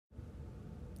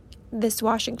This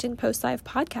Washington Post Live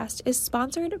podcast is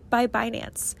sponsored by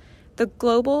Binance, the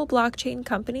global blockchain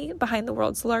company behind the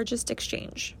world's largest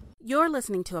exchange. You're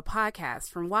listening to a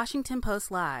podcast from Washington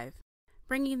Post Live,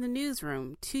 bringing the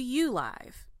newsroom to you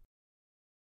live.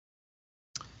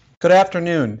 Good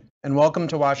afternoon, and welcome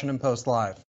to Washington Post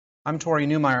Live. I'm Tory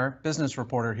Newmyer, business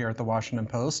reporter here at the Washington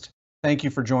Post. Thank you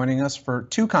for joining us for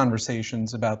two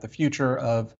conversations about the future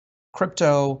of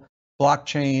crypto,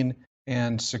 blockchain,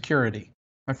 and security.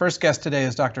 My first guest today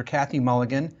is Dr. Cathy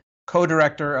Mulligan,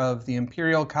 co-director of the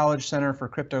Imperial College Center for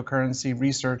Cryptocurrency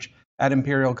Research at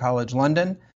Imperial College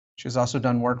London. She's also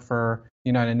done work for the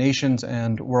United Nations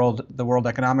and the World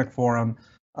Economic Forum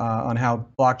on how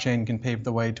blockchain can pave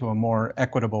the way to a more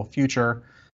equitable future.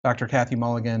 Dr. Cathy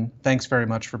Mulligan, thanks very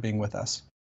much for being with us.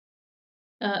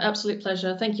 Absolute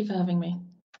pleasure. Thank you for having me.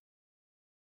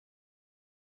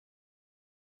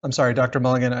 I'm sorry, Dr.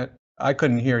 Mulligan, I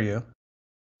couldn't hear you.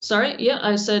 Sorry, yeah,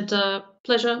 I said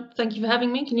pleasure. Thank you for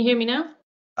having me. Can you hear me now?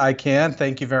 I can.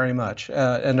 Thank you very much.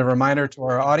 And a reminder to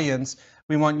our audience,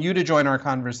 we want you to join our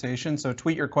conversation, so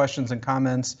tweet your questions and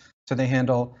comments to the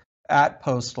handle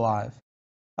 @PostLive.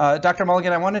 Dr.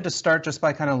 Mulligan, I wanted to start just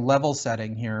by kind of level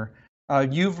setting here.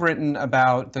 You've written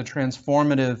about the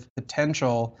transformative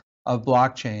potential of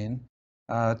blockchain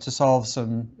to solve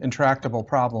some intractable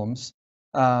problems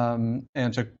and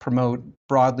to promote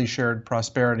broadly shared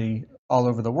prosperity all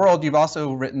over the world. You've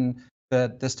also written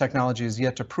that this technology is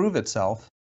yet to prove itself,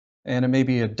 and it may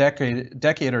be a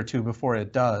decade or two before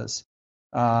it does.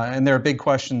 And there are big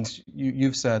questions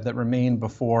you've said that remain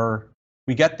before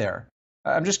we get there.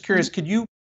 I'm just curious, could you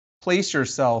place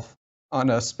yourself on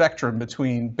a spectrum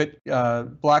between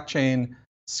blockchain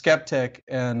skeptic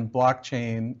and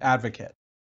blockchain advocate?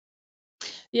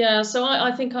 Yeah, so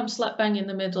I think I'm slap bang in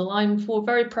the middle. I'm for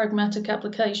very pragmatic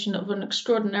application of an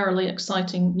extraordinarily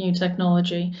exciting new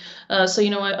technology.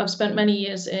 I've spent many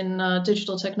years in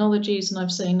digital technologies, and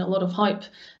I've seen a lot of hype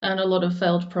and a lot of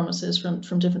failed promises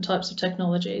from different types of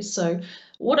technologies. So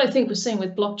what I think we're seeing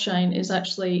with blockchain is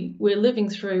actually we're living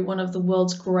through one of the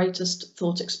world's greatest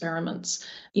thought experiments.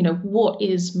 What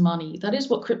is money? That is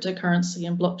what cryptocurrency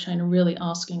and blockchain are really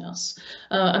asking us.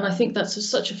 And I think that's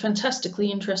such a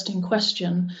fantastically interesting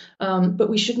question, but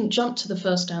we shouldn't jump to the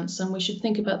first answer, and we should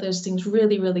think about those things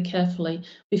really, really carefully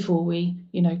before we,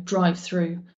 drive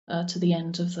through to the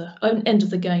end of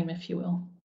the game, if you will.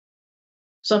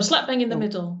 So I'm slap bang in the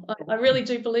middle. I really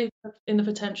do believe in the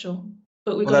potential,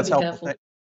 but we've got to be careful.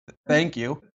 Thank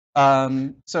you.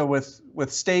 So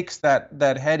with stakes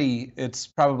that heady, it's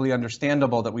probably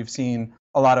understandable that we've seen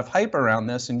a lot of hype around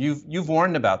this, and you've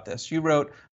warned about this. You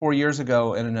wrote 4 years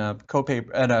ago in a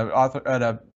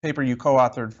paper you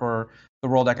co-authored for the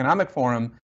World Economic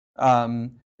Forum.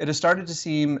 It has started to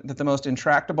seem that the most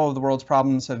intractable of the world's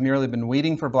problems have merely been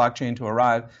waiting for blockchain to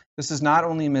arrive. This is not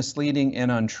only misleading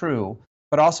and untrue,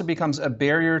 but also becomes a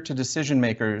barrier to decision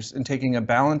makers in taking a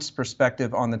balanced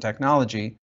perspective on the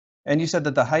technology. And you said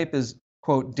that the hype is,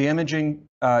 quote, damaging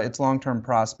its long-term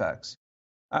prospects.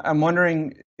 I'm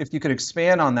wondering if you could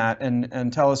expand on that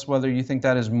and tell us whether you think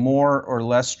that is more or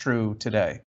less true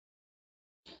today.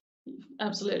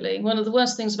 Absolutely. One of the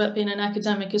worst things about being an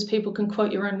academic is people can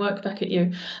quote your own work back at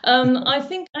you. I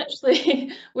think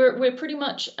actually we're pretty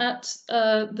much at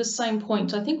the same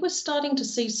point. I think we're starting to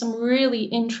see some really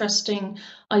interesting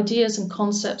ideas and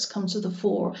concepts come to the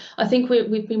fore. I think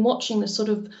we've been watching this sort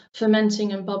of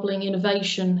fermenting and bubbling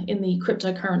innovation in the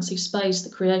cryptocurrency space, the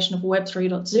creation of Web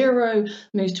 3.0,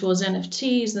 move towards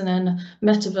NFTs, and then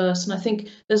metaverse. And I think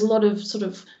there's a lot of sort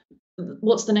of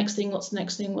what's the next thing, what's the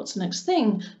next thing, what's the next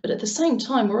thing. But at the same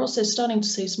time, we're also starting to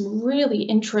see some really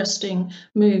interesting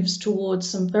moves towards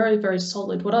some very, very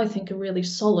solid, what I think are really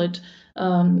solid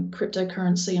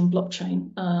cryptocurrency and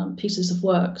blockchain pieces of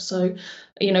work. So,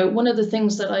 one of the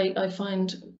things that I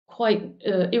find quite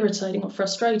irritating or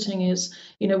frustrating is,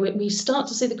 we start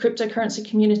to see the cryptocurrency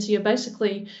community are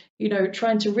basically,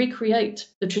 trying to recreate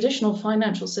the traditional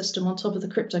financial system on top of the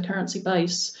cryptocurrency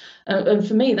base. And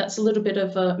for me, that's a little bit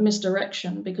of a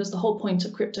misdirection, because the whole point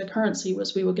of cryptocurrency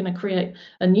was we were going to create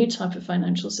a new type of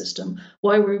financial system.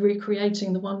 Why are we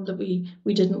recreating the one that we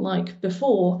didn't like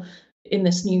before in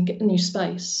this new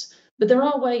space? But there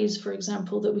are ways, for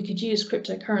example, that we could use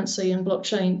cryptocurrency and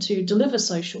blockchain to deliver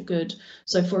social good.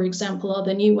 So, for example, are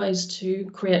there new ways to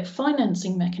create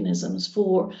financing mechanisms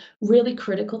for really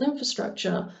critical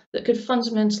infrastructure that could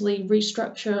fundamentally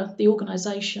restructure the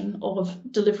organization of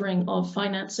delivering of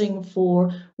financing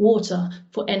for water,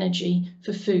 for energy,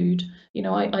 for food?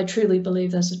 I truly believe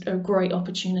there's a great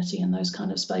opportunity in those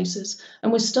kind of spaces.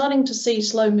 And we're starting to see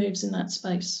slow moves in that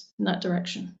space, in that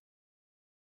direction.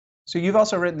 So you've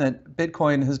also written that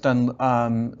Bitcoin has done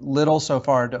little so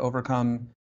far to overcome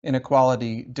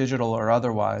inequality, digital or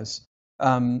otherwise.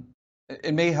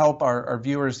 It may help our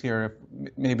viewers here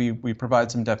if maybe we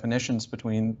provide some definitions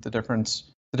between the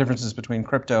differences between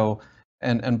crypto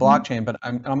and blockchain. But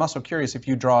I'm also curious if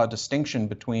you draw a distinction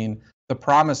between the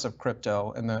promise of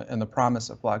crypto and the promise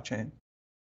of blockchain.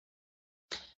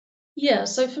 Yeah,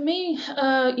 so for me,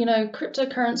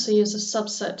 cryptocurrency is a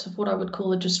subset of what I would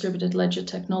call a distributed ledger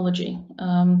technology.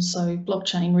 So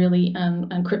blockchain really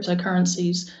and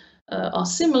cryptocurrencies are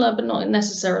similar, but not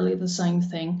necessarily the same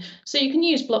thing. So you can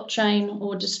use blockchain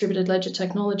or distributed ledger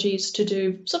technologies to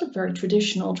do sort of very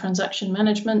traditional transaction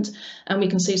management, and we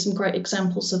can see some great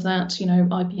examples of that.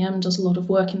 IBM does a lot of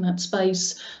work in that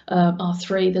space,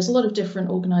 R3. There's a lot of different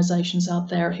organizations out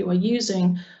there who are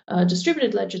using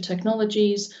distributed ledger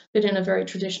technologies, but in a very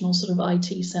traditional sort of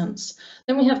IT sense.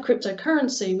 Then we have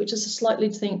cryptocurrency, which is a slightly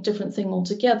different thing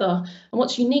altogether. And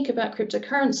what's unique about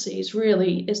cryptocurrencies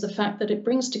really is the fact that it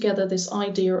brings together this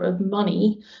idea of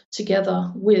money together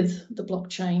with the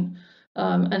blockchain.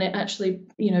 And it actually,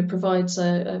 provides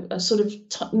a sort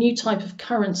of new type of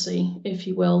currency, if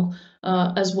you will,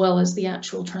 as well as the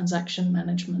actual transaction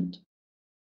management.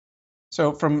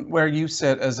 So from where you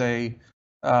sit as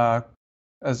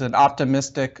an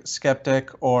optimistic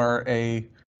skeptic or a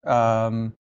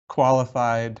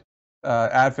qualified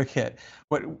advocate,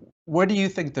 what do you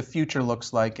think the future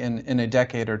looks like in a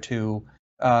decade or two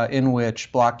in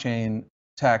which blockchain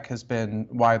tech has been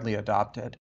widely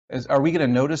adopted? Are we going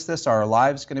to notice this? Are our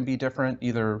lives going to be different,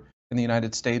 either in the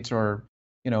United States or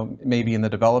maybe in the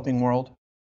developing world?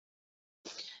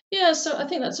 Yeah, so I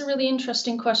think that's a really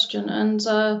interesting question, and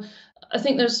I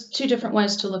think there's two different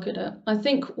ways to look at it. I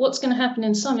think what's going to happen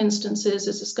in some instances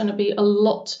is it's going to be a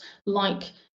lot like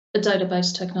a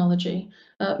database technology.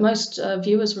 Most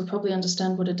viewers will probably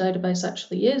understand what a database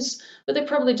actually is, but they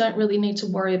probably don't really need to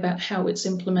worry about how it's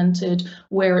implemented,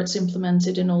 where it's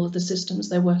implemented in all of the systems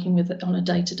they're working with on a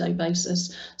day-to-day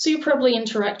basis. So you probably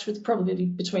interact with probably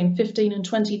between 15 and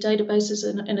 20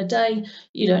 databases in a day.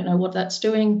 You don't know what that's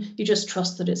doing. You just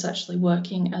trust that it's actually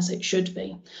working as it should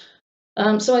be.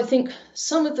 So I think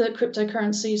some of the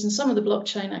cryptocurrencies and some of the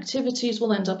blockchain activities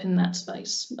will end up in that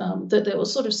space, that they will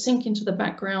sort of sink into the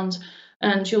background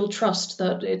and you'll trust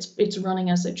that it's running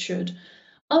as it should.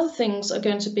 Other things are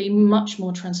going to be much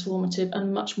more transformative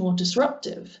and much more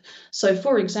disruptive. So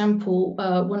for example,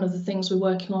 one of the things we're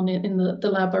working on in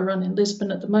the lab I run in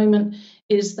Lisbon at the moment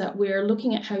is that we're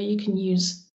looking at how you can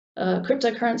use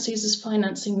cryptocurrencies as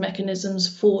financing mechanisms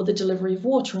for the delivery of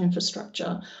water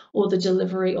infrastructure or the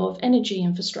delivery of energy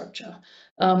infrastructure,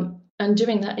 and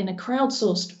doing that in a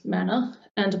crowdsourced manner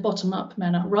and a bottom-up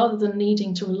manner, rather than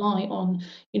needing to rely on,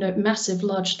 massive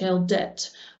large-scale debt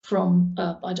from,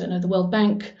 the World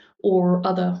Bank or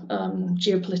other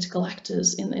geopolitical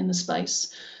actors in the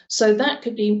space. So that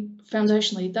could be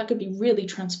foundationally, that could be really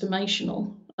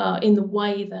transformational in the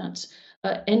way that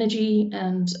energy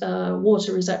and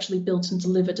water is actually built and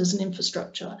delivered as an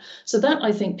infrastructure. So that,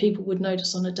 I think, people would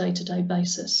notice on a day-to-day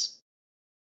basis.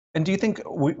 And do you think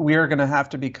we are going to have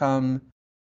to become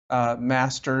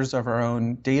masters of our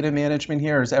own data management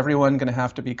here? Is everyone going to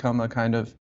have to become a kind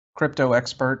of crypto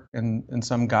expert in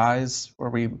some guise, where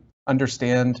we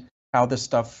understand how this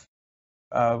stuff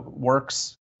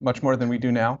works much more than we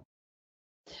do now?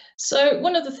 So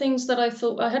one of the things that I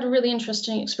thought, I had a really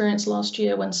interesting experience last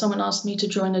year when someone asked me to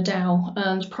join a DAO.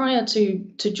 And prior to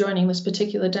joining this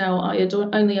particular DAO, I had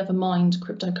only ever mined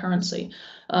cryptocurrency,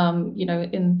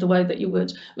 in the way that you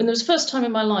would. When there was the first time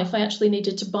in my life, I actually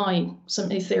needed to buy some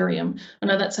Ethereum. I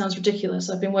know that sounds ridiculous.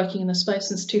 I've been working in this space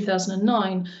since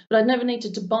 2009, but I'd never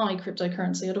needed to buy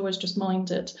cryptocurrency. I'd always just mined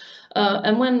it.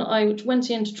 And when I went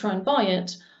in to try and buy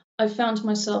it, I found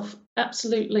myself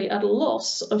absolutely at a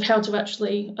loss of how to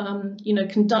actually,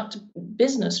 conduct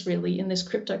business really in this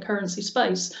cryptocurrency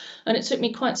space. And it took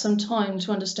me quite some time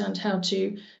to understand how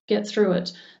to get through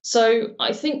it. So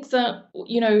I think that,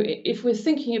 if we're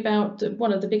thinking about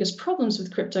one of the biggest problems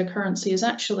with cryptocurrency is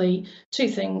actually two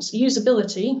things: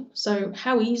 usability. So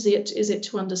how easy is it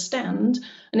to understand?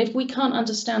 And if we can't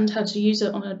understand how to use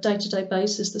it on a day-to-day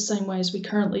basis the same way as we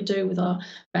currently do with our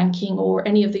banking or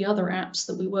any of the other apps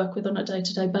that we work with on a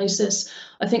day-to-day basis,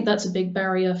 I think that's a big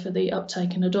barrier for the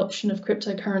uptake and adoption of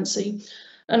cryptocurrency.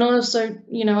 And also,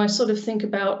 I sort of think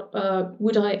about,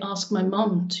 would I ask my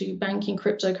mum to bank in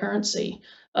cryptocurrency?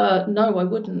 No, I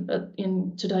wouldn't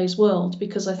in today's world,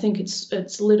 because I think it's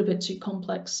a little bit too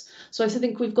complex. So I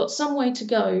think we've got some way to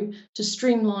go to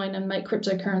streamline and make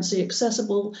cryptocurrency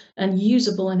accessible and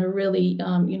usable in a really,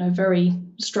 very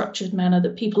structured manner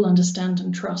that people understand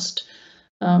and trust.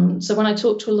 So when I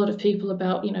talk to a lot of people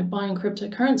about, buying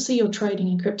cryptocurrency or trading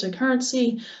in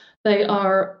cryptocurrency, they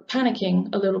are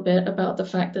panicking a little bit about the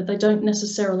fact that they don't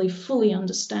necessarily fully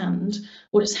understand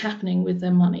what is happening with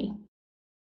their money.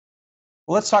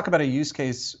 Well, let's talk about a use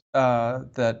case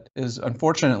that is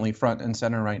unfortunately front and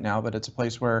center right now, but it's a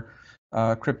place where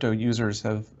crypto users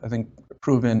have, I think,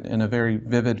 proven in a very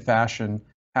vivid fashion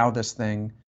how this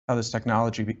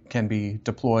technology can be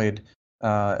deployed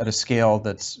at a scale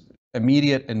that's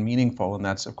immediate and meaningful. And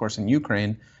that's, of course, in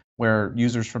Ukraine, where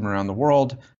users from around the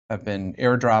world have been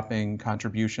airdropping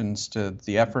contributions to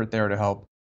the effort there to help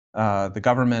the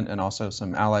government and also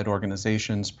some allied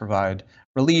organizations provide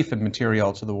relief and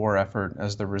material to the war effort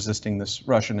as they're resisting this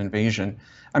Russian invasion.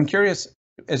 I'm curious,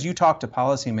 as you talk to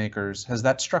policymakers, has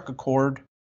that struck a chord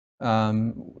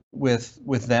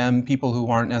with them, people who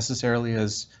aren't necessarily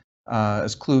as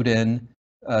clued in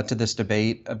to this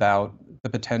debate about the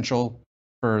potential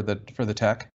for the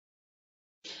tech?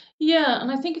 Yeah,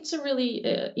 and I think it's a really,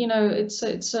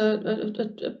 it's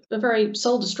a very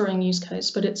soul-destroying use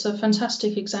case, but it's a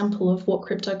fantastic example of what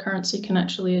cryptocurrency can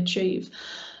actually achieve.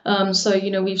 So,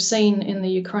 we've seen in the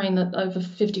Ukraine that over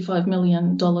 $55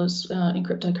 million in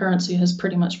cryptocurrency has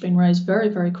pretty much been raised very,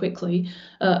 very quickly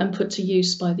and put to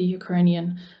use by the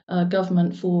Ukrainian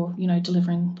government for,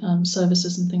 delivering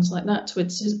services and things like that to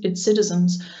its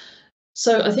citizens.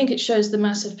 So I think it shows the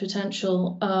massive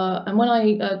potential. And when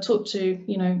I talk to,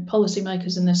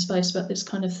 policymakers in this space about this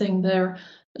kind of thing, they're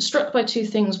struck by two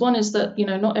things. One is that,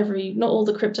 not all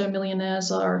the crypto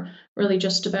millionaires are really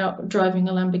just about driving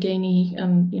a Lamborghini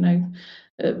and,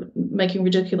 making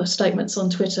ridiculous statements on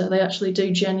Twitter. They actually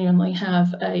do genuinely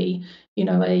have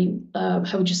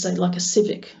how would you say, like a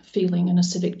civic feeling and a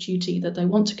civic duty that they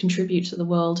want to contribute to the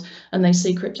world, and they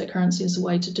see cryptocurrency as a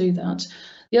way to do that.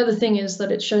 The other thing is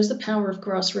that it shows the power of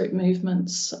grassroots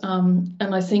movements. And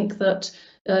I think that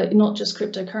not just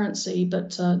cryptocurrency,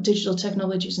 but digital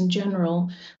technologies in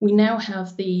general, we now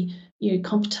have the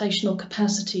computational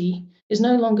capacity is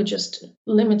no longer just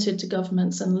limited to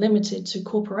governments and limited to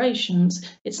corporations.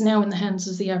 It's now in the hands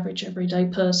of the average everyday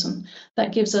person.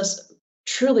 That gives us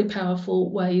truly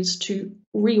powerful ways to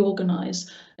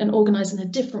reorganize and organize in a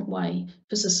different way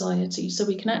for society, so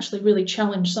we can actually really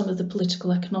challenge some of the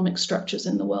political economic structures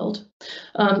in the world.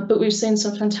 But we've seen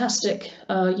some fantastic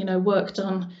work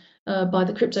done by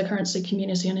the cryptocurrency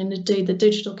community and indeed the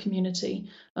digital community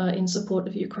in support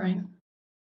of Ukraine.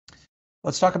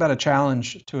 Let's talk about a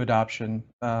challenge to adoption.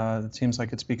 It seems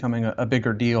like it's becoming a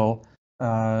bigger deal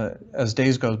as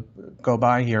days go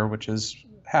by here, which is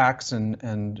hacks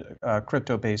and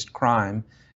crypto-based crime.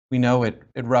 We know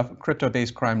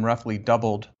crypto-based crime roughly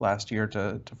doubled last year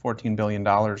to $14 billion,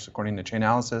 according to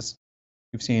Chainalysis.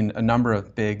 We've seen a number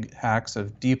of big hacks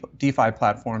of DeFi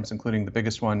platforms, including the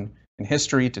biggest one in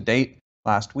history to date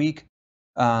last week.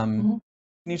 Can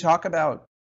you talk about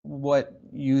what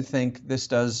you think this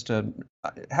does to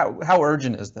how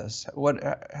urgent is this?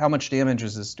 How much damage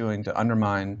is this doing to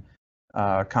undermine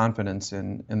confidence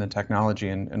in the technology,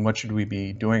 and what should we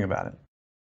be doing about it?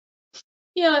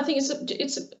 Yeah, I think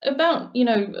it's about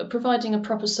providing a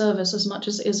proper service as much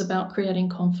as it is about creating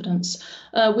confidence.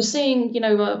 We're seeing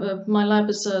my lab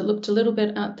has looked a little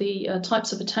bit at the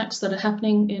types of attacks that are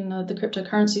happening in the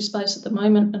cryptocurrency space at the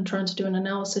moment and trying to do an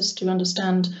analysis to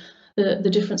understand the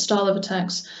different style of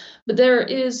attacks. But there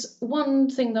is one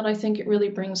thing that I think it really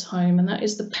brings home, and that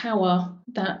is the power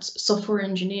that software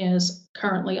engineers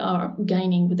currently are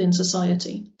gaining within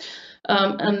society.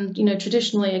 And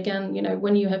traditionally, again,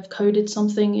 when you have coded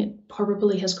something, it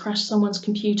probably has crashed someone's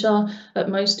computer. At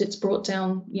most, it's brought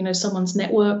down, someone's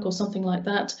network or something like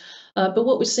that. But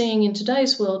what we're seeing in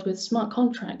today's world with smart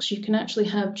contracts, you can actually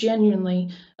have genuinely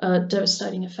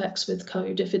devastating effects with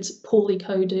code if it's poorly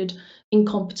coded,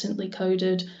 incompetently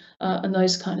coded, and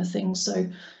those kind of things. So,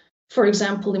 for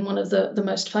example, in one of the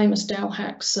most famous DAO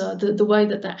hacks, the way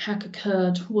that hack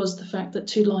occurred was the fact that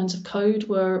 2 lines of code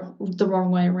were the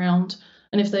wrong way around.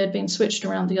 And if they had been switched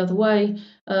around the other way,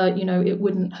 it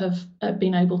wouldn't have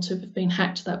been able to have been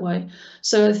hacked that way.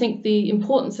 So I think the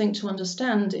important thing to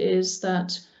understand is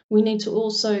that we need to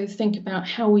also think about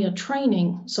how we are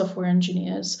training software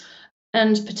engineers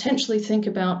and potentially think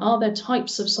about, are there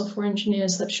types of software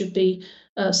engineers that should be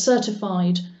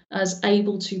certified as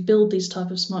able to build these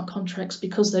type of smart contracts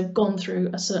because they've gone through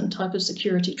a certain type of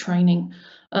security training.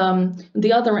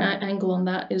 The other angle on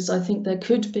that is I think there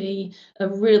could be a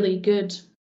really good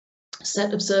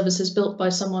set of services built by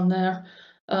someone there,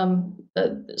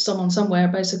 someone somewhere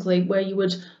basically, where you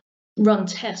would run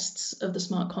tests of the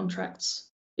smart contracts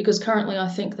because currently I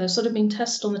think they're sort of being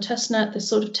tested on the test net. They're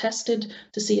sort of tested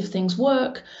to see if things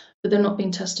work, but they're not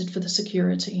being tested for the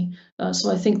security.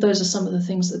 So I think those are some of the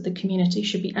things that the community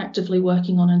should be actively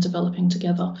working on and developing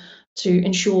together to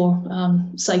ensure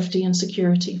safety and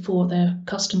security for their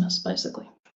customers, basically.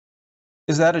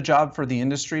 Is that a job for the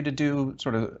industry to do,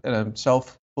 sort of in a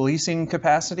self-policing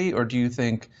capacity, or do you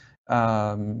think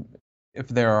if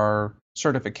there are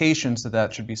certifications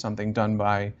that should be something done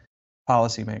by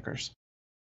policymakers?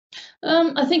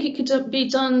 I think it could be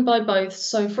done by both.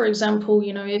 So, for example,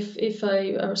 if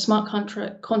a smart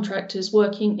contract is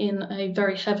working in a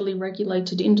very heavily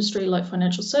regulated industry like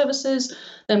financial services,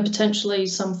 then potentially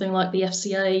something like the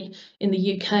FCA in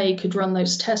the UK could run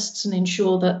those tests and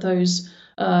ensure that those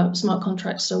smart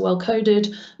contracts are well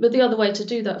coded. But the other way to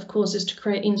do that, of course, is to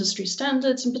create industry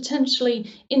standards and potentially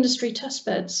industry test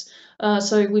beds.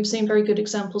 So we've seen very good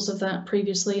examples of that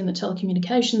previously in the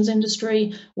telecommunications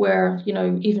industry, where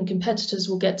even competitors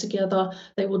will get together.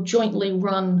 They will jointly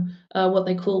run what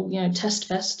they call test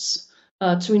vests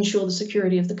to ensure the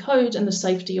security of the code and the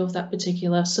safety of that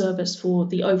particular service for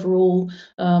the overall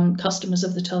customers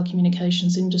of the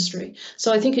telecommunications industry.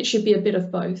 So I think it should be a bit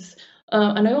of both.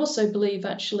 And I also believe,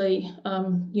 actually,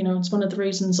 it's one of the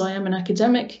reasons I am an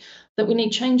academic, that we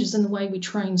need changes in the way we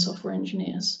train software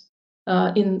engineers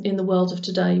in the world of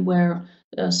today, where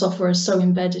software is so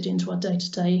embedded into our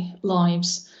day-to-day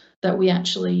lives that we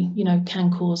actually,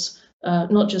 can cause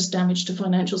not just damage to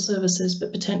financial services,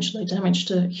 but potentially damage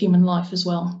to human life as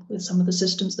well with some of the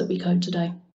systems that we code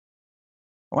today.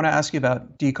 I want to ask you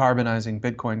about decarbonizing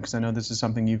Bitcoin, because I know this is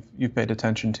something you've paid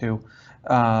attention to.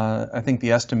 I think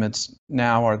the estimates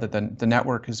now are that the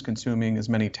network is consuming as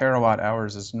many terawatt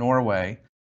hours as Norway,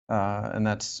 and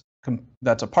that's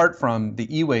apart from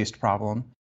the e-waste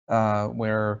problem,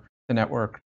 where the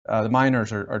network, the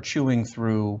miners are chewing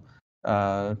through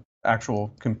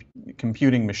actual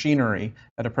computing machinery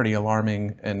at a pretty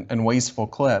alarming and wasteful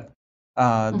clip.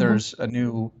 There's a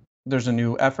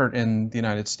new effort in the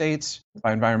United States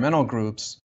by environmental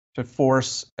groups to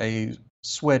force a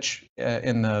switch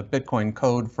in the Bitcoin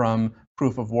code from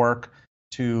proof of work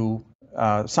to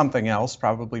something else,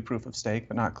 probably proof of stake,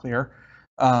 but not clear.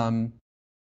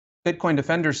 Bitcoin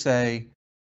defenders say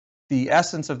the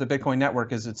essence of the Bitcoin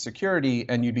network is its security,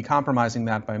 and you'd be compromising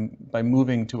that by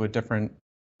moving to a different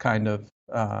kind of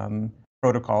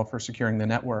protocol for securing the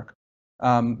network.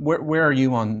 Where are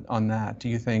you on that? Do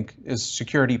you think is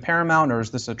security paramount, or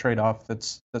is this a trade-off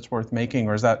that's worth making,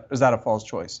 or is that a false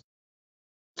choice?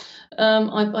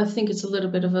 I think it's a little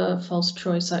bit of a false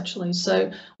choice, actually. So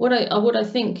what I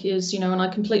think is, and I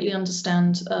completely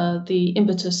understand the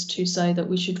impetus to say that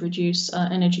we should reduce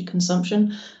energy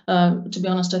consumption. To be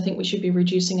honest, I think we should be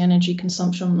reducing energy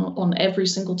consumption on every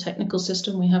single technical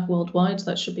system we have worldwide.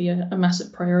 That should be a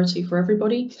massive priority for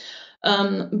everybody.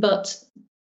 But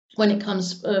when it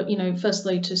comes,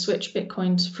 firstly, to switch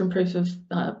Bitcoin from proof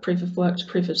of work to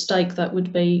proof of stake, that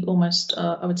would be almost,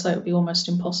 I would say, it would be almost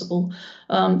impossible.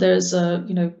 There's,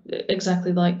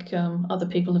 exactly like other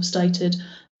people have stated,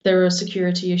 there are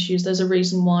security issues. There's a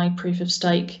reason why proof of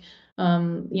stake,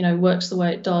 works the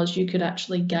way it does. You could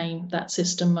actually gain that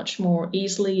system much more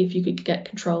easily if you could get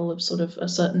control of sort of a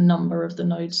certain number of the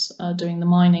nodes doing the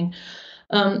mining.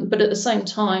 But at the same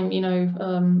time,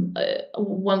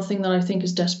 one thing that I think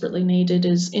is desperately needed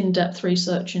is in-depth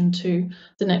research into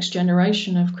the next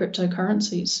generation of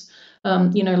cryptocurrencies.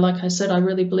 Like I said, I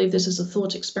really believe this is a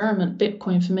thought experiment.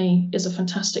 Bitcoin, for me, is a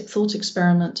fantastic thought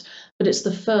experiment, but it's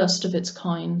the first of its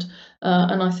kind.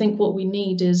 And I think what we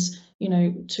need is,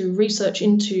 to research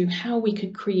into how we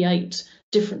could create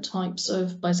different types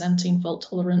of Byzantine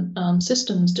fault-tolerant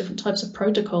systems, different types of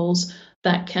protocols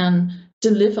that can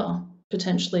deliver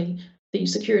potentially the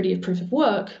security of proof of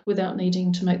work without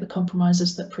needing to make the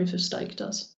compromises that proof of stake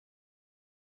does.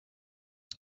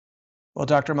 Well,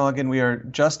 Dr. Mulligan, we are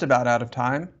just about out of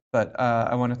time, but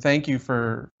I want to thank you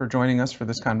for joining us for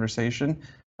this conversation.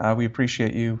 We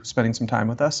appreciate you spending some time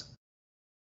with us.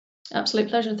 Absolute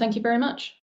pleasure. Thank you very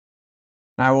much.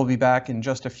 I will be back in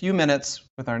just a few minutes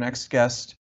with our next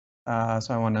guest, so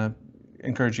I want to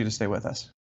encourage you to stay with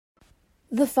us.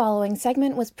 The following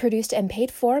segment was produced and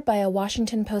paid for by a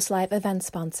Washington Post Live event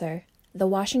sponsor. The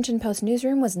Washington Post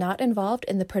newsroom was not involved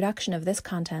in the production of this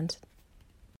content.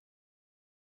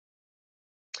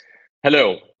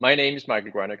 Hello, my name is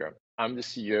Michael Gröneger. I'm the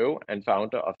CEO and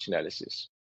founder of Chainalysis.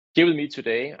 Here with me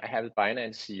today, I have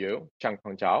Binance CEO,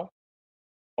 Changpeng Zhao,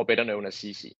 or better known as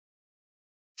CC.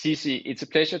 CC, it's a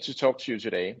pleasure to talk to you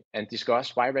today and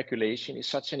discuss why regulation is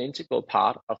such an integral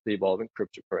part of the evolving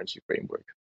cryptocurrency framework.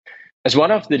 As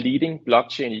one of the leading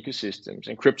blockchain ecosystems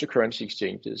and cryptocurrency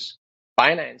exchanges,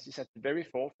 Binance is at the very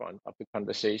forefront of the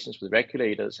conversations with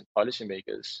regulators and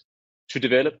policymakers to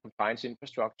develop compliance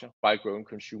infrastructure while growing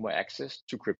consumer access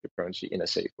to cryptocurrency in a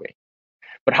safe way.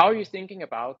 But how are you thinking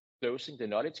about closing the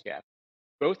knowledge gap,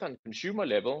 both on consumer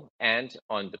level and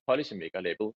on the policymaker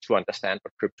level, to understand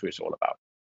what crypto is all about?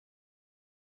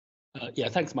 Yeah,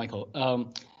 thanks, Michael.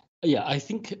 Yeah, I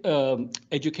think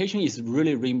education is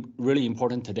really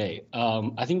important today.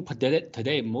 I think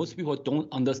today most people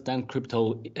don't understand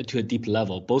crypto to a deep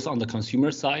level, both on the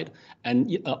consumer side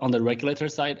and on the regulator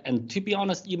side. And to be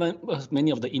honest, even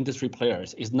many of the industry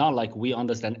players, it's not like we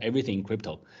understand everything in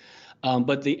crypto.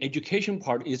 But the education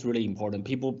part is really important.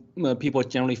 People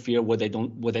generally fear what they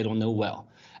don't know well.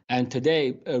 And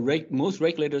today, most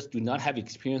regulators do not have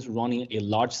experience running a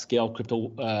large-scale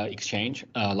crypto exchange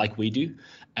like we do,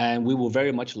 and we will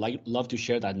very much love to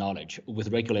share that knowledge with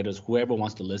regulators, whoever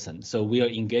wants to listen. So we are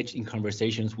engaged in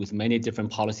conversations with many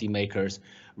different policymakers,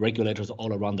 regulators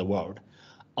all around the world.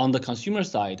 On the consumer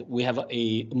side, we have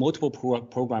multiple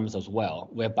programs as well.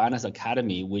 We have Binance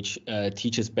Academy, which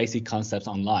teaches basic concepts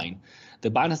online. The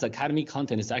Binance Academy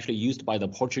content is actually used by the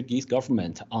Portuguese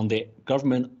government on the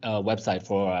government website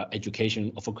for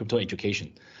education, for crypto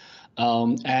education.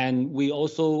 And we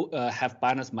also have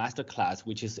Binance Masterclass,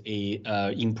 which is a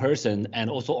in-person and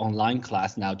also online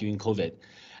class now during COVID.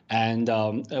 And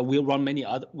we'll run many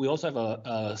other. We also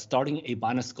have starting a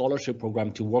Binance scholarship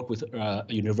program to work with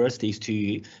universities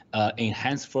to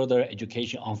enhance further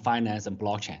education on finance and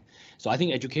blockchain. So I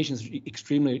think education is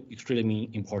extremely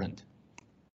important.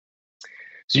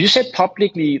 So you said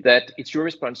publicly that it's your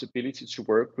responsibility to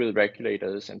work with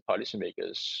regulators and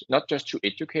policymakers, not just to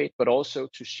educate, but also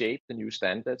to shape the new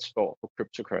standards for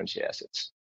cryptocurrency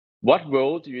assets. What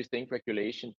role do you think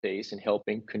regulation plays in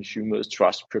helping consumers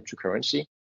trust cryptocurrency?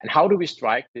 And how do we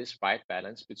strike this right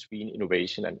balance between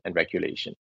innovation and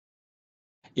regulation?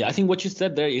 Yeah, I think what you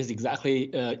said there is exactly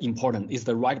important, is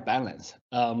the right balance.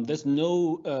 There's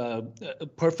no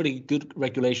perfectly good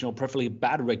regulation or perfectly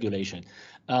bad regulation.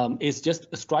 It's just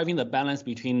striving the balance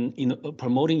between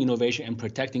promoting innovation and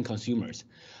protecting consumers.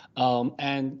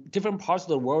 And different parts of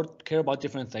the world care about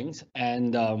different things.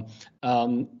 And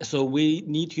so we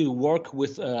need to work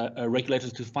with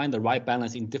regulators to find the right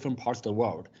balance in different parts of the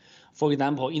world. For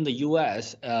example, in the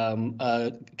US,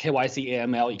 KYC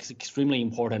AML is extremely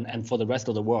important, and for the rest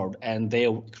of the world, and they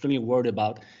are extremely worried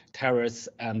about terrorists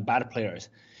and bad players.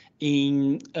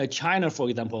 In China, for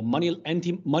example,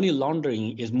 money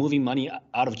laundering is moving money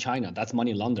out of China. That's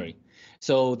money laundering.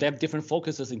 So they have different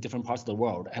focuses in different parts of the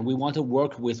world, and we want to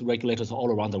work with regulators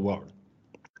all around the world.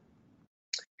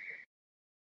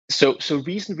 So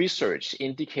recent research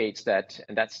indicates that,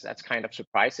 and that's kind of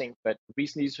surprising, but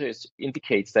recent research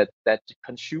indicates that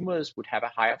consumers would have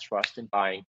a higher trust in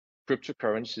buying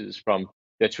cryptocurrencies from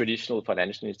their traditional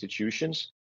financial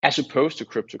institutions as opposed to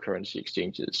cryptocurrency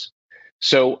exchanges.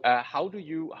 So how do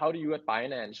you at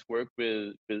Binance work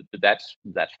with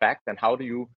that fact, and how do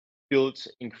you build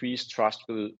increased trust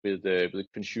with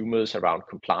consumers around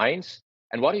compliance?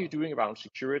 And what are you doing around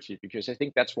security? Because I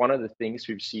think that's one of the things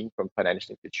we've seen from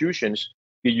financial institutions.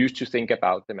 We used to think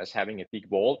about them as having a big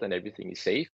vault and everything is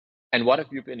safe. And what have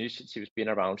your initiatives been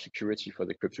around security for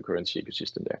the cryptocurrency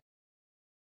ecosystem there?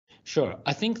 Sure.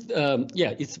 I think,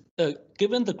 it's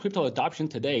given the crypto adoption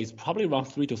today, it's probably around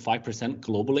 3 to 5%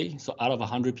 globally. So out of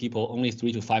 100 people, only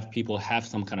 3 to 5 people have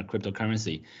some kind of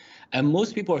cryptocurrency. And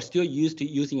most people are still used to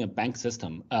using a bank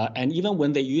system. And even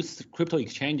when they use crypto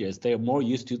exchanges, they are more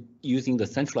used to using the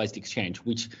centralized exchange,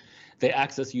 which they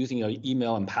access using your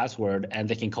email and password, and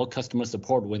they can call customer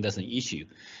support when there's an issue.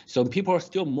 So people are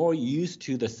still more used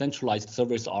to the centralized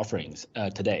service offerings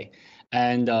today.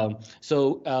 And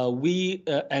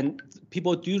and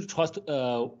people do trust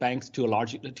banks to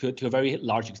a very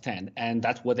large extent, and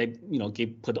that's what they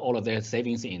put all of their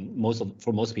savings in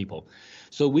for most people.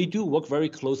 So we do work very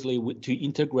closely to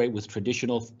integrate with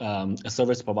traditional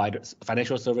service providers,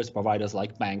 financial service providers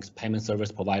like banks, payment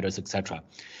service providers, etc.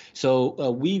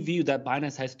 So we view that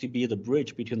Binance has to be the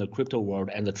bridge between the crypto world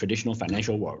and the traditional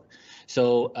financial world.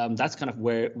 So that's kind of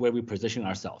where we position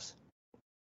ourselves.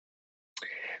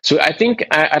 So I think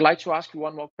I'd like to ask you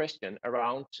one more question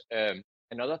around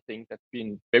another thing that's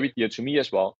been very dear to me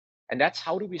as well, and that's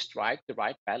how do we strike the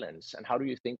right balance, and how do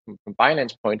you think from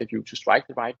Binance's point of view to strike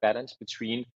the right balance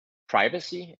between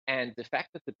privacy and the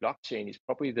fact that the blockchain is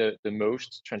probably the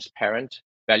most transparent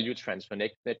value transfer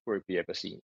network we ever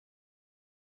seen?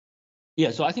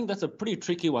 Yeah, so I think that's a pretty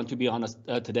tricky one, to be honest,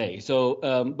 today. So,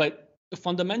 but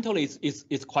fundamentally,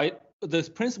 it's quite. The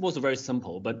principles are very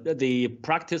simple, but the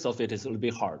practice of it is a little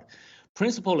bit hard.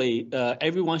 principally,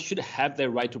 everyone should have their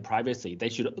right to privacy. They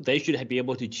should be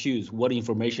able to choose what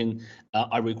information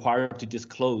are required to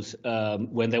disclose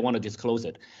when they want to disclose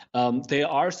it. There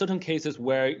are certain cases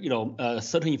where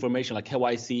certain information like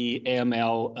KYC,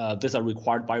 AML, these are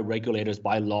required by regulators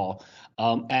by law,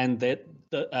 and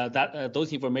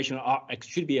those information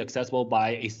should be accessible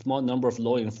by a small number of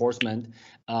law enforcement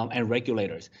and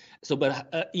regulators. So,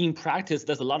 but in practice,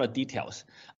 there's a lot of details.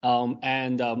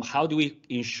 How do we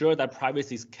ensure that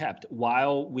privacy is kept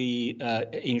while we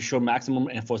ensure maximum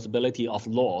enforceability of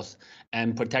laws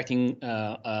and protecting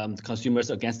consumers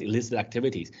against illicit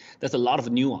activities? There's a lot of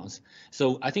nuance.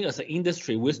 So I think as an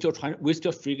industry, we're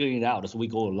still figuring it out as we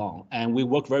go along, and we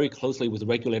work very closely with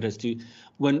regulators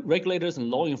when regulators and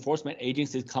law enforcement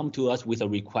agencies come to us with a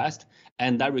request,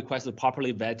 and that request is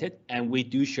properly vetted, and we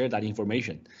do share that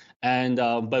information. And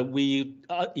but we,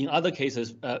 in other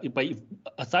cases, but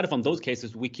aside from those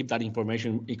cases, we keep that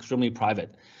information extremely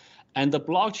private. And the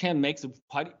blockchain makes it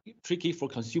quite tricky for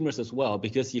consumers as well,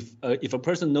 because if a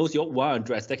person knows your wallet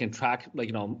address, they can track,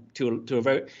 to a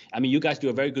very. I mean, you guys do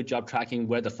a very good job tracking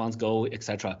where the funds go,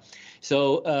 etc.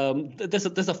 So there's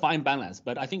a fine balance,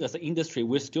 but I think as an industry,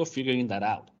 we're still figuring that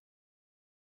out.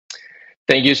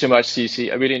 Thank you so much,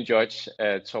 CC. I really enjoyed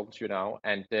talking to you now.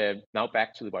 And now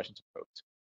back to the Washington Post.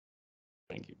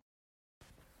 Thank you.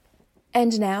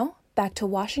 And now, back to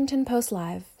Washington Post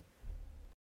Live.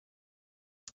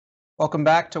 Welcome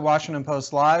back to Washington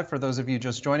Post Live. For those of you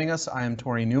just joining us, I am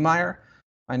Tory Newmyer.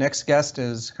 My next guest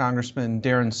is Congressman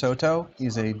Darren Soto.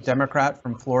 He's a Democrat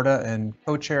from Florida and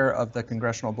co-chair of the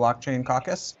Congressional Blockchain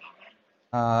Caucus.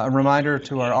 A reminder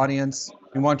to our audience,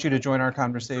 we want you to join our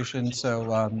conversation,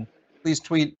 so please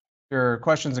tweet your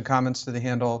questions and comments to the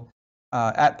handle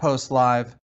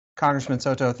 @PostLive. Congressman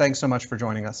Soto, thanks so much for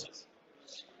joining us.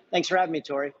 Thanks for having me,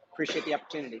 Tory. Appreciate the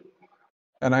opportunity.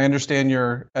 And I understand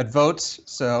you're at votes,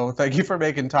 so thank you for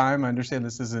making time. I understand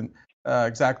this isn't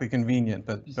exactly convenient,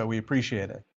 but we appreciate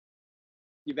it.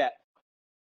 You bet.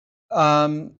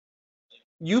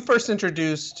 You first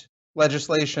introduced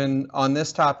legislation on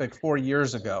this topic 4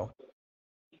 years ago.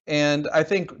 And I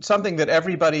think something that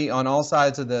everybody on all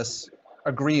sides of this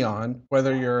agree on,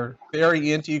 whether you're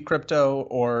very anti-crypto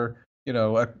or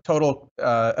a total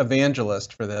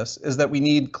evangelist for this, is that we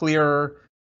need clearer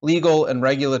legal and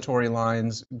regulatory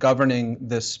lines governing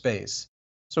this space.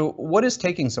 So what is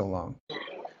taking so long?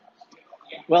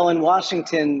 Well, in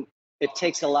Washington, it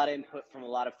takes a lot of input from a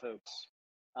lot of folks.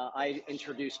 I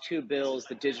introduced two bills,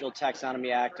 the Digital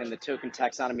Taxonomy Act and the Token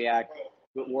Taxonomy Act,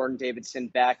 with Warren Davidson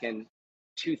back in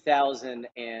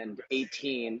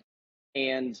 2018.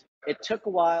 And it took a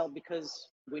while because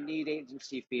we need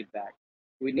agency feedback.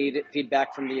 We need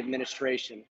feedback from the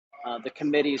administration. The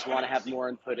committees want to have more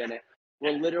input in it.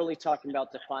 We're literally talking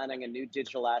about defining a new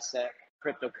digital asset,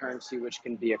 cryptocurrency, which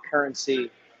can be a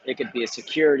currency, it could be a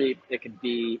security, it could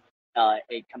be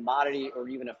a commodity, or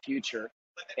even a future.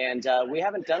 And we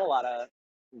haven't done a lot of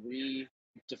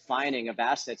redefining of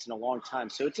assets in a long time.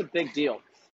 So it's a big deal.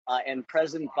 And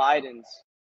President Biden's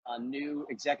new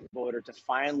executive order to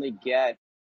finally get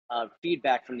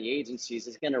feedback from the agencies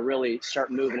is going to really start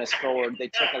moving us forward. They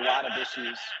took a lot of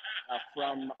issues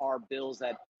from our bills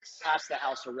that passed the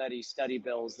House already, study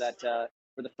bills that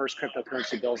were the first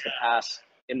cryptocurrency bills to pass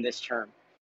in this term.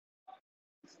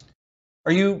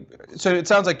 So it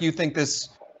sounds like you think this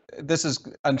is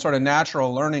a sort of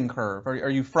natural learning curve. Are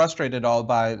you frustrated at all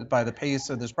by the pace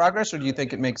of this progress, or do you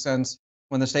think it makes sense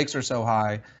when the stakes are so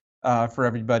high for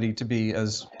everybody to be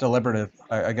as deliberative,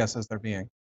 I guess, as they're being?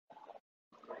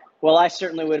 Well, I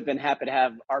certainly would have been happy to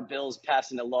have our bills pass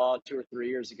into law 2 or 3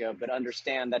 years ago, but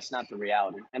understand that's not the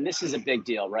reality. And this is a big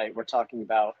deal, right? We're talking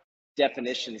about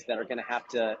definitions that are going to have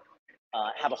a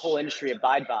whole industry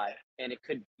abide by, and it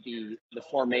could be the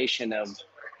formation of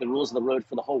the rules of the road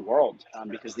for the whole world,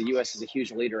 because the U.S. is a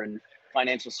huge leader in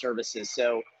financial services.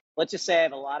 So let's just say I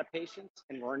have a lot of patience,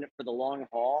 and we're in it for the long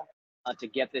haul. To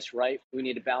get this right, we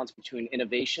need a balance between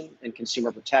innovation and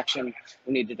consumer protection.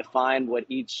 We need to define what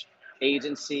each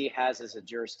agency has as a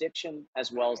jurisdiction,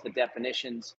 as well as the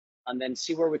definitions, and then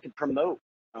see where we could promote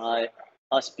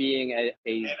us being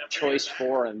a choice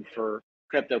forum for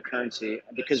cryptocurrency,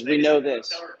 because we know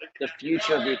this, the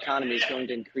future of the economy is going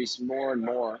to increase more and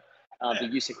more the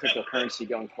use of cryptocurrency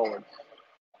going forward.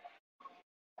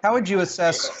 How would you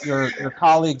assess your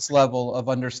colleagues' level of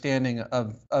understanding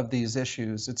of these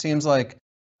issues? It seems like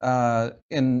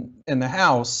in the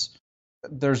House,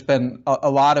 there's been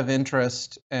a lot of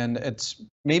interest, and it's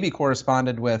maybe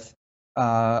corresponded with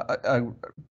a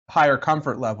higher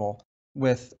comfort level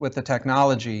with the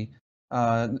technology,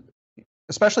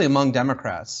 especially among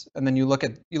Democrats. And then you look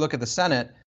at the Senate.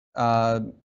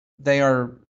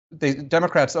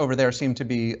 Democrats over there seem to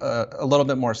be a little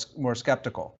bit more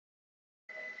skeptical.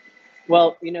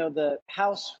 Well, the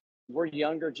House, we're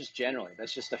younger just generally.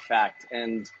 That's just a fact.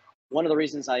 And one of the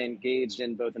reasons I engaged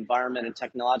in both environment and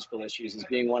technological issues is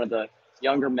being one of the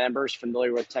younger members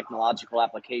familiar with technological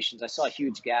applications. I saw a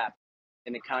huge gap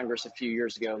in the Congress a few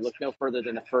years ago. Look no further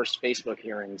than the first Facebook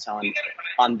hearings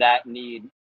on that need.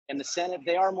 In the Senate,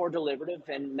 they are more deliberative,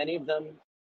 and many of them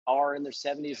are in their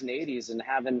 70s and 80s and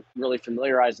haven't really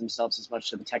familiarized themselves as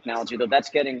much with the technology, though that's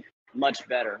getting much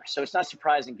better. So it's not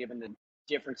surprising, given the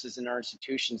differences in our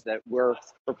institutions, that we're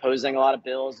proposing a lot of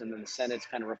bills and then the Senate's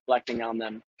kind of reflecting on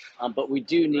them. But we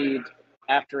do need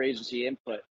after agency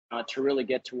input to really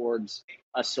get towards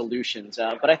solutions.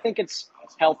 But I think it's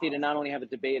healthy to not only have a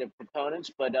debate of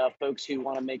proponents, but folks who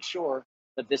want to make sure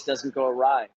that this doesn't go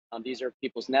awry. These are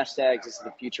people's nest eggs. This is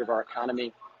the future of our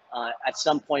economy. At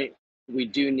some point, we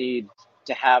do need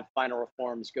to have final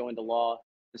reforms go into law.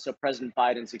 And so President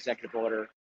Biden's executive order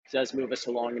does move us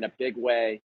along in a big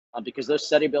way, because those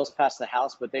study bills passed the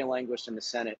House, but they languished in the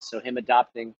Senate. So him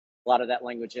adopting a lot of that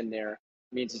language in there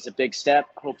means it's a big step.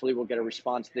 Hopefully we'll get a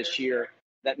response this year.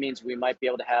 That means we might be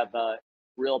able to have a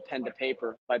real pen to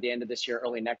paper by the end of this year,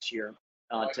 early next year,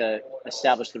 to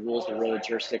establish the rules of road,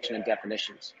 jurisdiction, and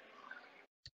definitions.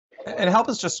 And help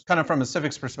us just kind of from a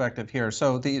civics perspective here.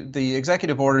 So the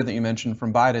executive order that you mentioned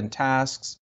from Biden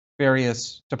tasks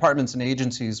various departments and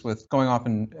agencies with going off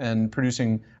and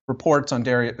producing reports on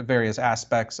various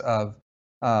aspects of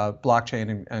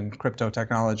blockchain and crypto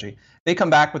technology. They come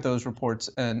back with those reports,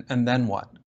 and then what?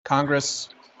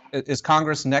 Is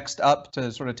Congress next up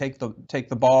to sort of take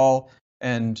the ball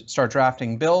and start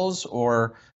drafting bills,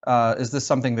 or is this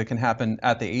something that can happen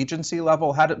at the agency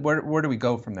level? Where do we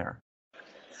go from there?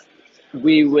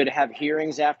 We would have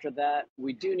hearings after that.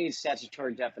 We do need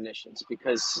statutory definitions,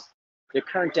 because the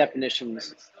current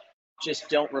definitions just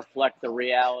don't reflect the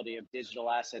reality of digital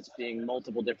assets being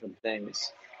multiple different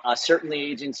things. Certainly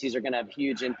agencies are going to have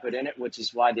huge input in it, which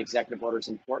is why the executive order is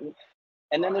important.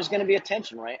 And then there's going to be a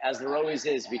tension, right, as there always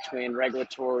is, between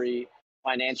regulatory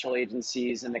financial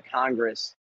agencies and the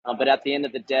Congress. But at the end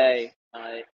of the day,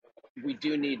 we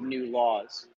do need new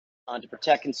laws to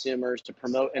protect consumers, to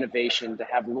promote innovation, to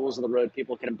have rules of the road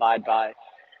people can abide by.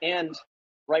 And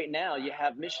right now, you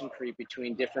have mission creep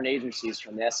between different agencies,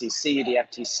 from the SEC, the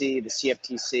FTC, the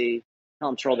CFTC,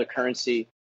 control the currency.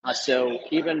 So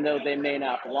even though they may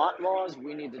not want laws,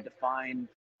 we need to define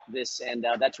this, and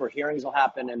that's where hearings will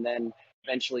happen, and then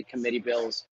eventually committee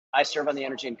bills. I serve on the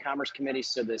Energy and Commerce Committee,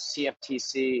 so the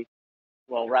CFTC,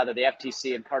 well, rather the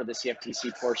FTC and part of the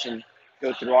CFTC portion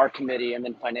go through our committee, and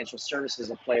then financial services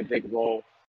will play a big role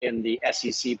in the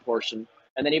SEC portion.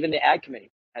 And then even the Ag Committee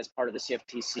as part of the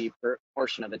CFTC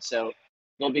portion of it. So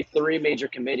there'll be three major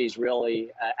committees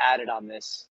really added on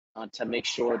this to make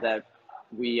sure that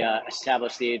we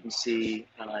establish the agency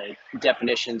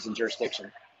definitions and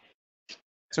jurisdiction.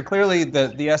 So clearly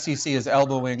the SEC is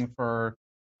elbowing for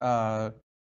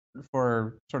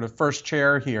sort of first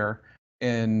chair here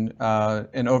in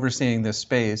overseeing this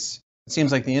space. It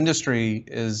seems like the industry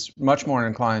is much more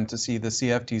inclined to see the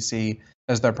CFTC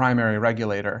as their primary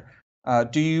regulator.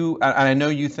 I know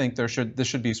you think this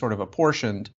should be sort of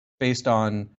apportioned based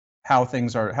on how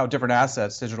different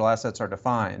assets, digital assets, are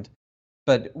defined.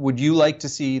 But would you like to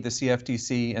see the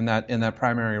CFTC in that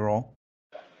primary role?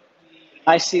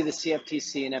 I see the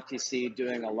CFTC and FTC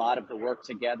doing a lot of the work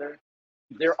together.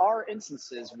 There are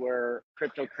instances where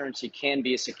cryptocurrency can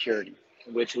be a security,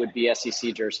 which would be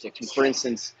SEC jurisdiction. For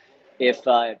instance, if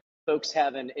folks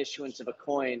have an issuance of a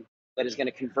coin that is going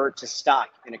to convert to stock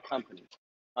in a company,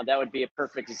 that would be a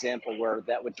perfect example where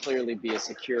that would clearly be a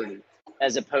security,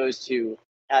 as opposed to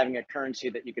having a currency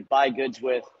that you could buy goods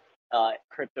with,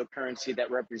 cryptocurrency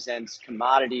that represents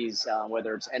commodities,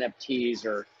 whether it's NFTs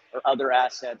or other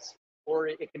assets, or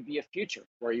it could be a future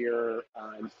where you're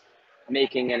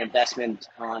making an investment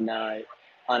on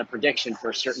a prediction for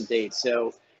a certain date.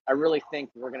 So I really think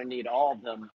we're going to need all of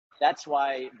them. That's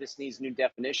why this needs new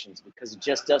definitions, because it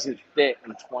just doesn't fit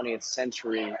in 20th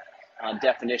century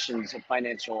definitions of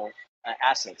financial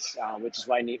assets, which is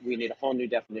why we need a whole new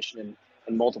definition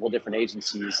and multiple different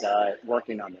agencies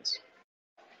working on this.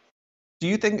 Do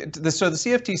you think the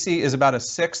CFTC is about a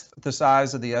sixth the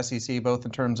size of the SEC, both in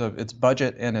terms of its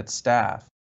budget and its staff?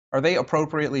 Are they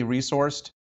appropriately resourced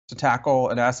to tackle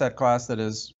an asset class that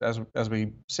is, as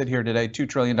we sit here today, $2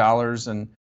 trillion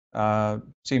and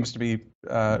seems to be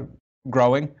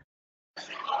growing?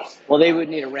 Well, they would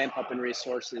need a ramp up in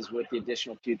resources with the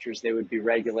additional futures they would be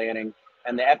regulating,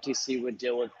 and the FTC would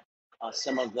deal with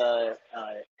some of the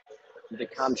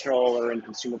comptroller and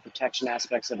consumer protection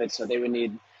aspects of it. So they would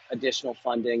need additional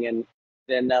funding, and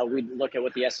then we'd look at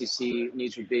what the SEC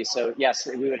needs would be. So yes,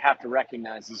 we would have to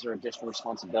recognize these are additional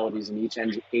responsibilities, and each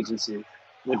agency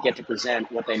would get to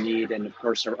present what they need, and of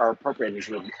course our appropriators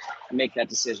would make that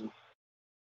decision.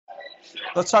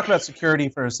 Let's talk about security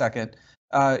for a second.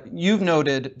 You've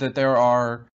noted that there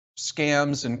are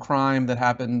scams and crime that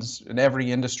happens in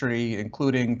every industry,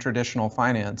 including traditional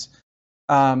finance.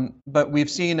 But we've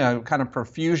seen a kind of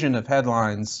profusion of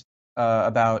headlines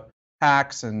about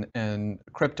hacks and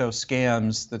crypto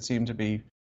scams that seem to be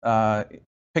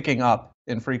picking up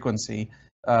in frequency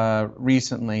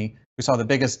recently. We saw the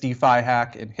biggest DeFi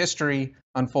hack in history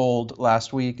unfold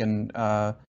last week, and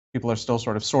people are still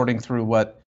sort of sorting through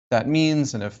what that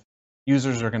means and if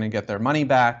users are going to get their money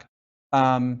back.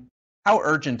 How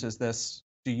urgent is this,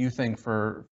 do you think,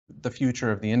 for the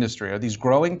future of the industry? Are these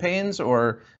growing pains,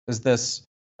 or is this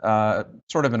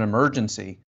sort of an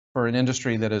emergency for an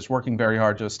industry that is working very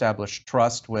hard to establish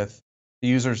trust with the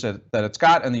users that it's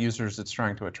got and the users it's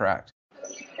trying to attract?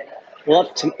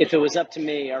 Well, if it was up to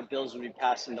me, our bills would be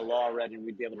passed into law already, and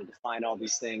we'd be able to define all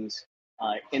these things.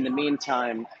 In the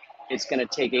meantime, it's going to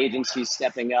take agencies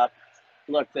stepping up.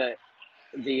 Look,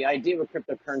 the idea with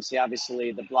cryptocurrency,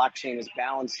 obviously, the blockchain is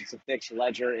balanced. It's a fixed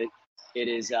ledger. It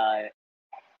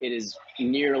is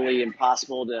nearly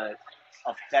impossible to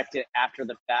affect it after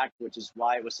the fact, which is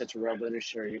why it was such a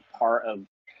revolutionary part of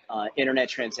internet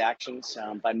transactions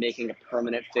by making a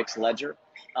permanent fixed ledger.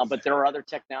 But there are other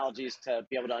technologies to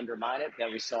be able to undermine it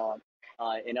that we saw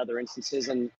in other instances.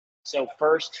 And so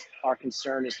first, our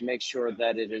concern is to make sure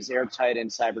that it is airtight in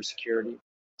cybersecurity.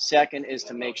 Second is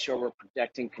to make sure we're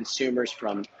protecting consumers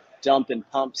from dump and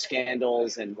pump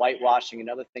scandals and whitewashing and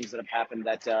other things that have happened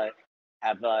that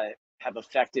have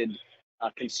affected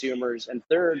consumers. And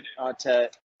third, to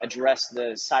address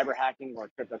the cyber hacking, where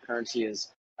cryptocurrency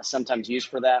is sometimes used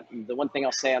for that. The one thing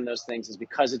I'll say on those things is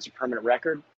because it's a permanent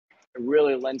record, it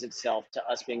really lends itself to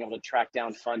us being able to track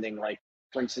down funding, like,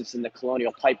 for instance, in the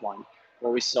Colonial Pipeline,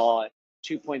 where we saw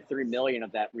 2.3 million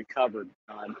of that recovered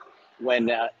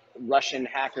when Russian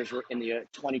hackers were in the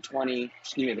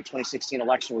 2016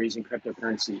 election were using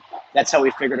cryptocurrency. That's how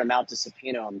we figured them out to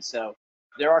subpoena them. So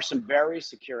there are some very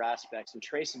secure aspects and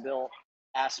traceable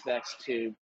aspects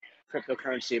to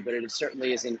cryptocurrency, but it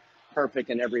certainly isn't perfect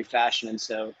in every fashion. And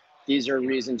so these are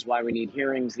reasons why we need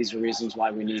hearings. These are reasons why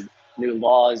we need new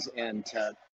laws and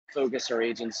to focus our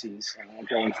agencies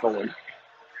going forward.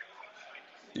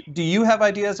 Do you have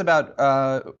ideas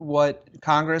about what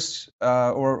Congress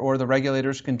or the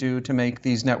regulators can do to make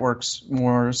these networks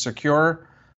more secure?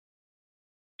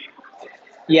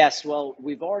 Yes, well,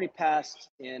 we've already passed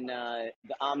in the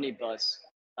Omnibus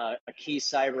a key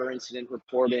cyber incident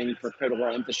reporting for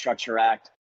Critical Infrastructure Act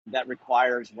that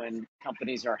requires when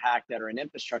companies are hacked that are in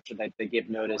infrastructure that they give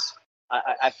notice.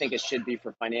 I think it should be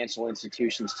for financial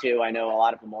institutions too. I know a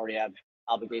lot of them already have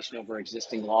obligation over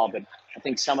existing law, but I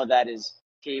think some of that is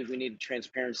key. We need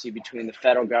transparency between the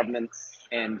federal government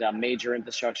and major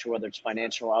infrastructure, whether it's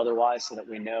financial or otherwise, so that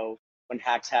we know when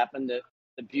hacks happen. The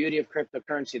beauty of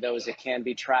cryptocurrency, though, is it can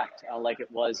be tracked, like it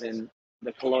was in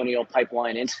the Colonial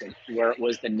Pipeline incident, where it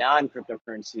was the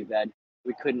non-cryptocurrency that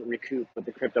we couldn't recoup, but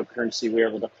the cryptocurrency we were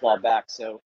able to claw back.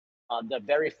 So the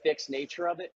very fixed nature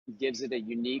of it gives it a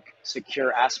unique,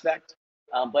 secure aspect,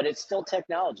 but it's still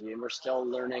technology, and we're still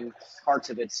learning parts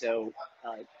of it. So,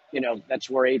 that's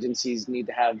where agencies need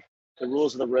to have the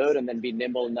rules of the road and then be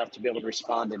nimble enough to be able to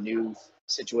respond to new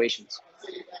situations.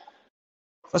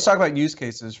 Let's talk about use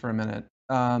cases for a minute.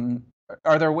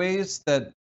 Are there ways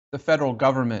that the federal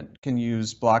government can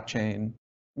use blockchain?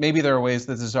 Maybe there are ways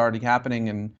that this is already happening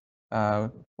and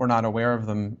we're not aware of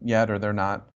them yet, or they're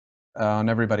not on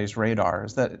everybody's radar.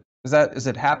 Is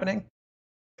it happening?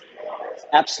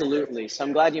 Absolutely. So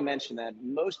I'm glad you mentioned that.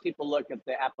 Most people look at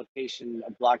the application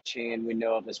of blockchain we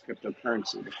know of as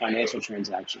cryptocurrency, the financial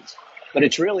transactions, but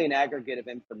it's really an aggregate of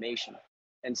information.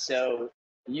 And so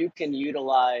you can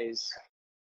utilize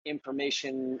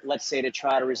information, let's say, to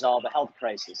try to resolve a health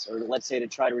crisis, or let's say to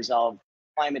try to resolve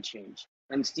climate change.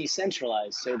 And it's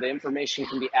decentralized. So the information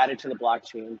can be added to the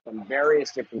blockchain from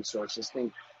various different sources.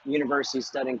 Think universities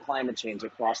studying climate change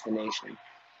across the nation.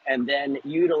 And then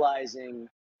utilizing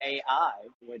AI,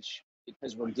 which,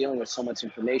 because we're dealing with so much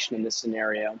information in this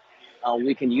scenario,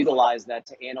 we can utilize that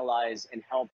to analyze and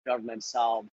help government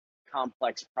solve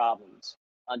complex problems.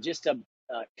 Just a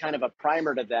kind of a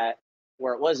primer to that,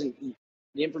 where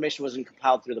the information wasn't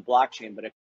compiled through the blockchain, but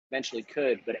it eventually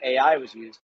could, but AI was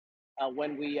used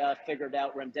when we figured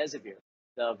out remdesivir,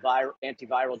 the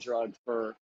antiviral drug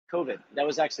for COVID. That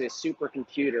was actually a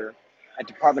supercomputer at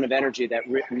Department of Energy that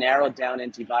narrowed down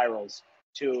antivirals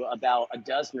to about a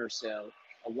dozen or so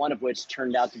one of which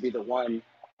turned out to be the one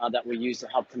that we use to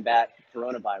help combat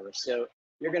coronavirus. So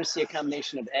you're going to see a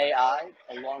combination of AI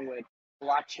along with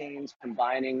blockchains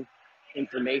combining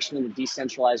information in a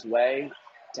decentralized way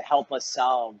to help us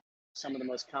solve some of the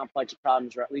most complex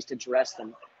problems, or at least address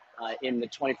them in the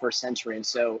 21st century. And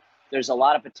so there's a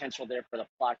lot of potential there for the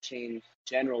blockchain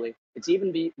generally. It's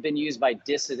even been used by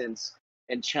dissidents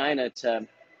in China to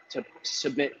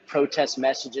submit protest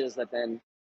messages that then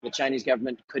the Chinese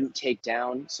government couldn't take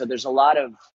down. So there's a lot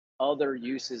of other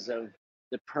uses of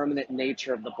the permanent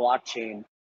nature of the blockchain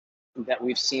that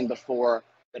we've seen before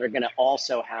that are going to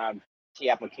also have key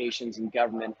applications in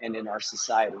government and in our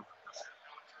society.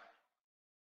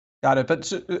 Got it.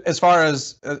 But as far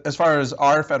as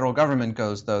our federal government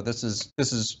goes, though,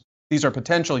 these are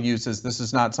potential uses. This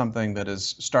is not something that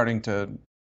is starting to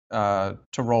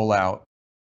roll out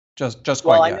just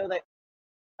quite yet.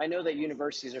 I know that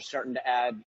universities are starting to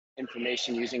add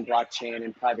information using blockchain,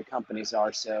 and private companies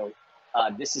are. So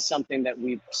this is something that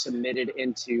we've submitted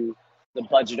into the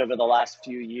budget over the last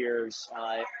few years.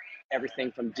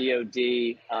 Everything from DoD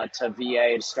to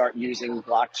VA to start using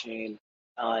blockchain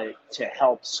to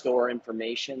help store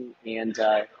information. And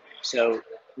so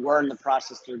we're in the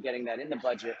process through getting that in the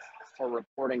budget for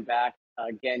reporting back.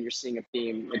 Again, you're seeing a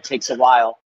theme. It takes a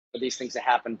while for these things to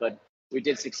happen, but we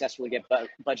did successfully get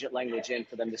budget language in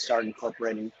for them to start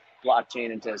incorporating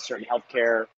blockchain into certain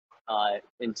healthcare,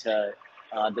 into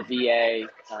the VA,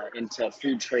 into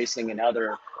food tracing and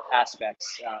other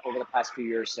aspects over the past few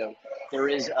years. So there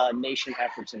is nation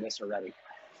efforts in this already.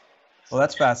 Well,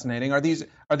 that's fascinating. Are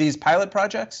these pilot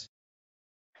projects?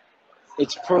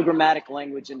 It's programmatic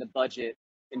language in the budget,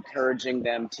 encouraging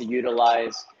them to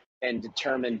utilize and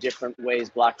determine different ways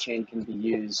blockchain can be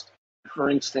used. For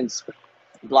instance,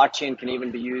 blockchain can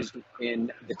even be used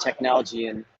in the technology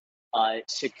in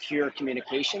secure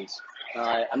communications.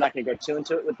 I'm not going to go too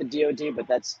into it with the DoD, but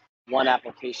that's one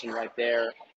application right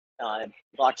there.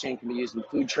 Blockchain can be used in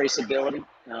food traceability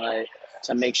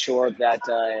to make sure that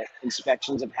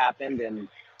inspections have happened and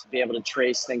to be able to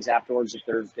trace things afterwards if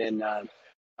there have been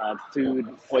food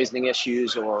poisoning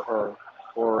issues or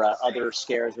other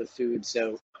scares with food.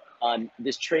 So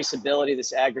this traceability,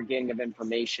 this aggregating of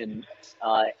information,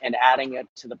 and adding it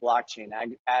to the blockchain,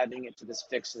 adding it to this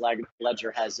fixed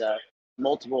ledger has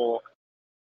multiple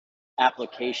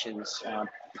applications,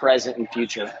 present and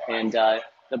future. And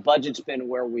the budget's been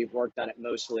where we've worked on it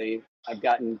mostly. I've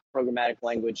gotten programmatic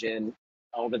language in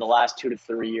over the last 2 to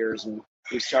 3 years, and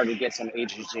we started to get some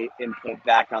agency input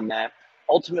back on that.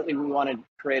 Ultimately, we want to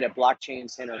create a blockchain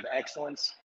center of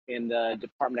excellence in the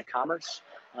Department of Commerce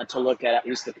to look at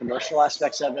least the commercial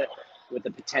aspects of it, with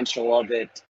the potential of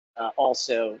it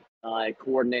also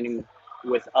coordinating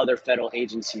with other federal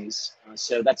agencies.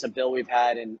 So that's a bill we've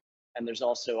had, and there's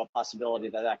also a possibility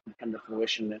that can come to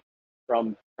fruition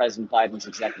from President Biden's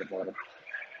executive order.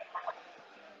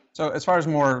 So as far as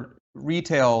more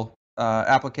retail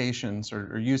applications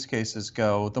or use cases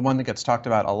go, the one that gets talked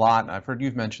about a lot, and I've heard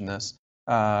you've mentioned this,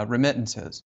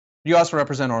 remittances. You also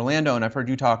represent Orlando, and I've heard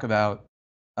you talk about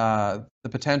the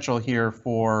potential here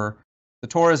for the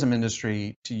tourism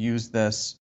industry to use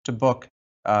this to book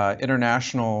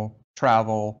international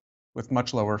travel with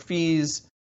much lower fees.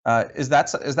 Is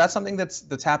that something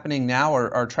that's happening now?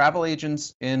 Or are travel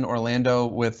agents in Orlando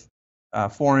with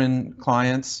foreign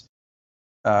clients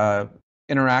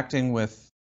interacting with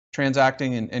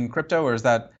transacting in crypto, or is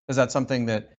that something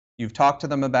that you've talked to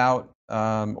them about,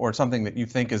 or something that you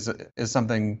think is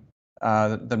something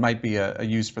that might be a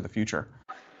use for the future?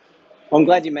 Well, I'm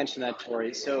glad you mentioned that,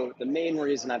 Tory. So the main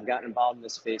reason I've gotten involved in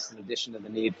this space, in addition to the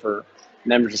need for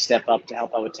members to step up to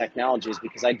help out with technology, is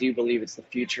because I do believe it's the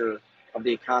future of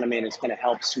the economy and it's going to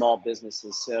help small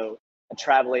businesses. So a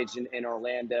travel agent in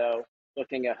Orlando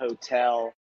booking a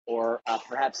hotel, or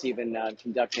perhaps even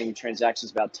conducting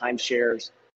transactions about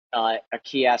timeshares, a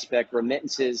key aspect.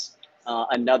 Remittances,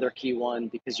 another key one,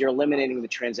 because you're eliminating the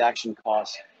transaction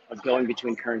costs of going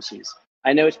between currencies.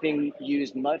 I know it's being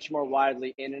used much more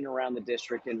widely in and around the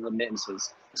district in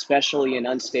remittances, especially in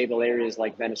unstable areas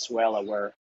like Venezuela,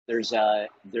 where there's a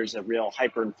real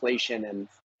hyperinflation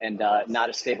and not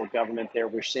a stable government there.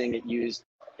 We're seeing it used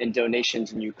in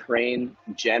donations in Ukraine,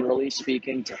 generally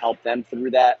speaking, to help them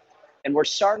through that. And we're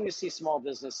starting to see small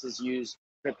businesses use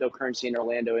cryptocurrency in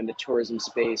Orlando in the tourism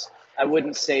space. I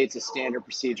wouldn't say it's a standard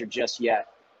procedure just yet,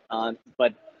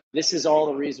 but this is all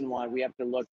the reason why we have to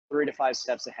look 3 to 5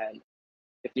 steps ahead.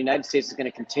 If the United States is going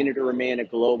to continue to remain a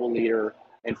global leader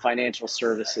in financial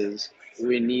services,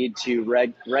 we need to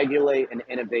regulate and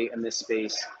innovate in this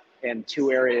space. And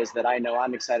 2 areas that I know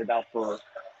I'm excited about for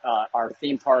our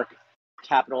theme park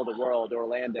capital of the world,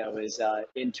 Orlando, is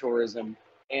in tourism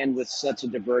and with such a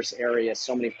diverse area,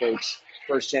 so many folks,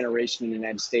 first generation in the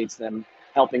United States, them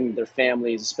helping their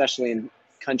families, especially in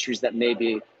countries that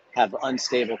maybe have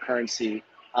unstable currency.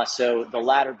 So the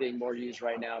latter being more used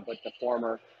right now, but the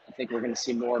former, I think we're going to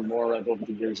see more and more of over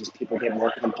the years as people get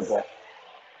more comfortable.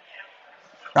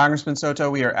 Congressman Soto,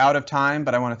 we are out of time,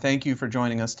 but I want to thank you for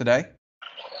joining us today.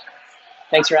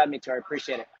 Thanks for having me, Tory.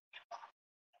 Appreciate it.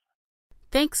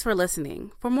 Thanks for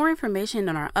listening. For more information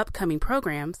on our upcoming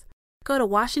programs, go to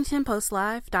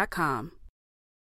WashingtonPostLive.com.